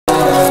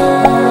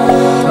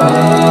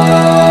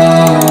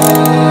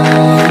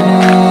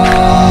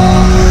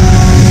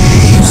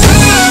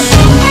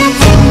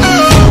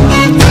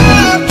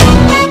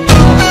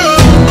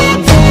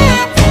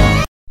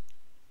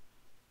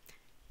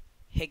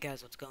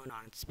going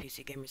on? It's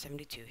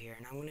PCGamer72 here,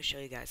 and I'm going to show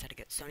you guys how to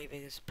get Sony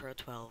Vegas Pro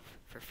 12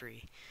 for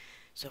free.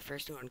 So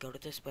first you want to go to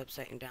this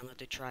website and download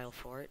the trial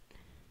for it,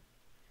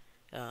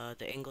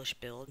 the English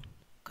build,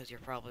 because you're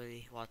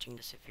probably watching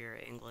this if you're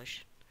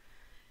English.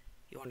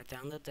 You want to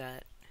download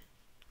that,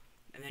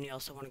 and then you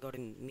also want to go to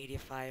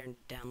MediaFire and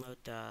download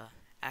the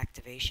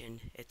activation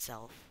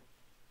itself.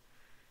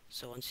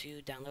 So once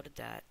you downloaded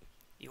that,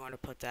 you want to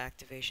put the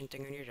activation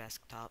thing on your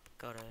desktop,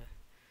 go to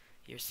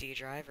your C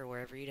drive or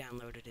wherever you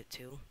downloaded it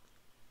to.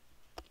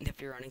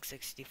 If you're running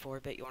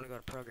 64-bit, you want to go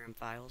to Program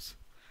Files,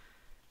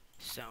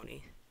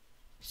 Sony,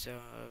 so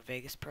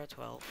Vegas Pro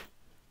 12,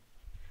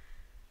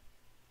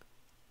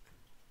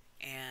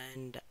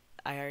 and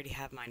I already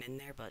have mine in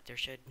there, but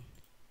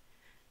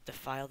the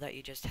file that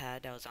you just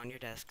had that was on your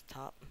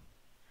desktop,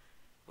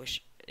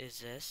 which is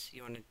this,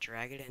 you want to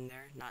drag it in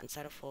there, not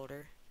inside a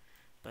folder,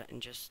 but in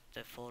just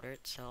the folder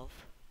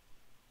itself.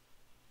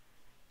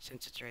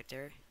 Since it's right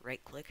there,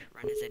 right click,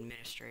 run as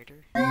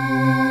administrator.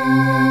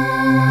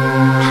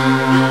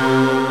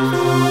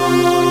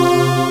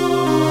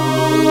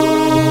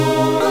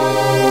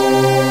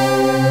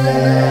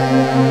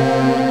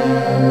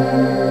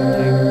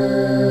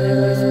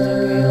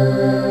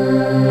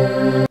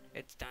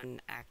 It's done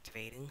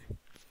activating,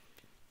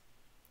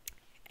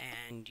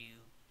 and you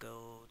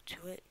go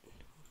to it,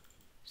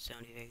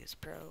 Sony Vegas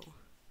Pro.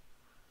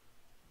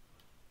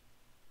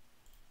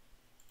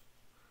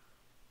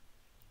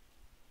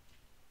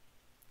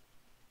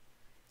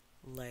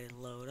 Let it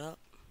load up.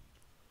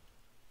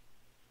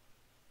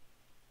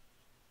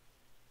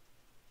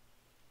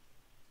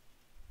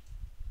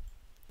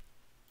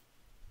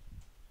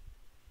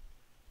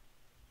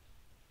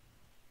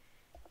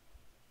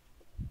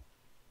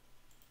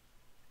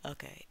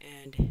 Okay,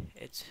 and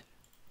it's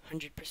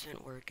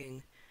 100%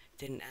 working.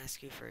 Didn't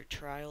ask you for a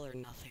trial or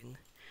nothing.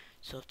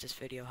 So if this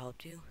video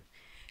helped you,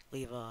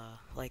 leave a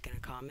like and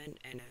a comment,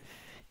 and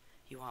if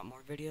you want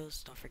more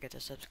videos, don't forget to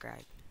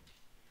subscribe.